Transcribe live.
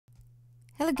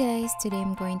Hello guys, today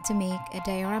I'm going to make a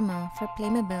diorama for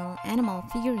Playmobil animal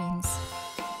figurines.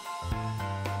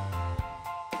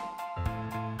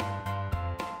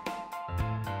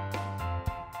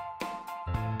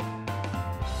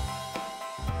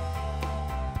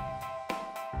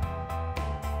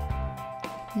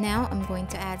 Now I'm going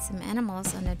to add some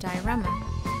animals on the diorama.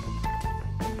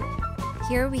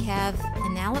 Here we have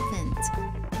an elephant.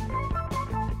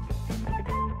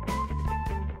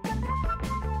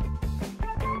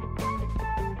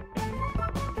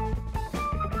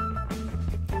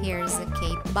 Here's a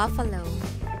Cape buffalo.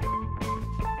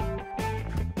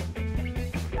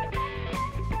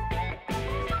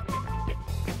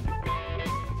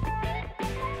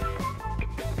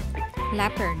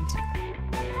 Leopard.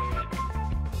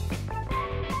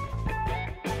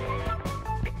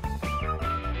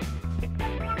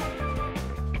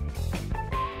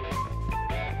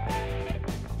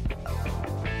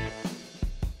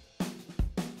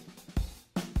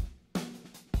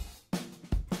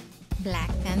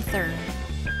 Black panther.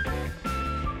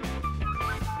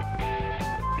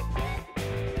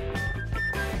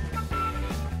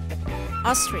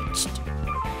 Ostrich.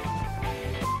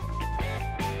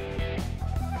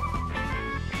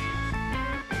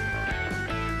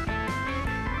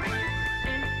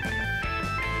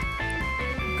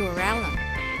 Gorilla.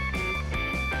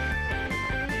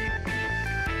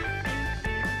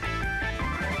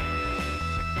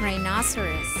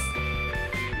 Rhinoceros.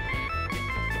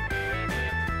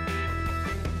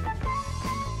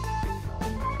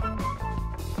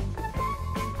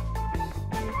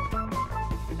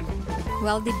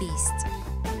 Wildebeest.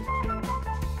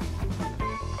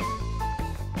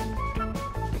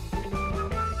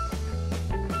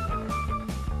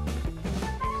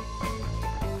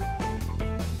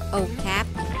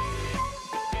 Okapi.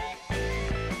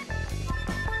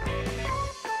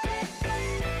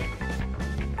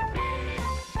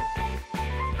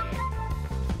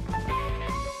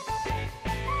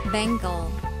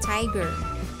 Bengal tiger.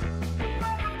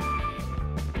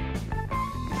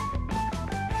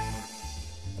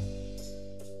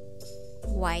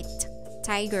 White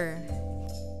tiger.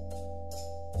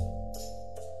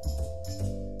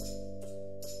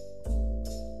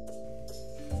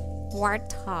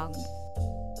 Warthog.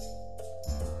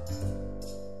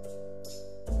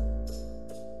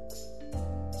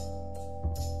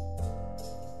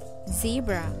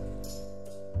 Zebra.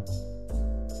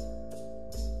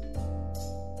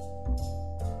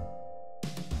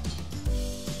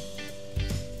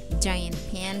 Giant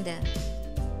panda.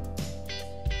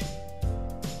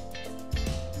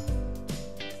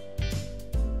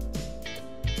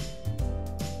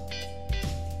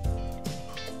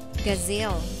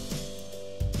 Gazelle.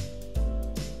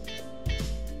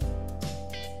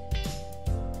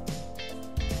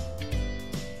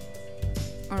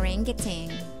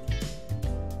 Orangutan.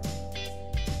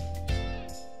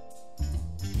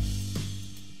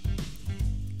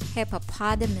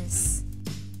 Hippopotamus.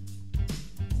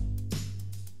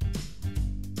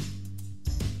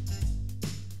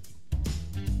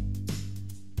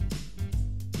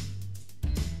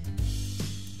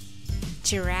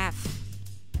 Giraffe.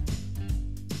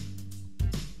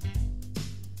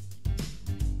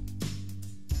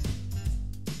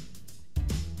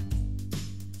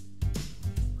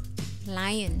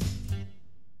 Lion.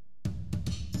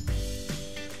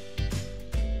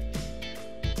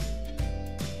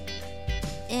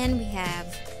 And we have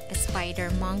a spider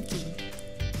monkey.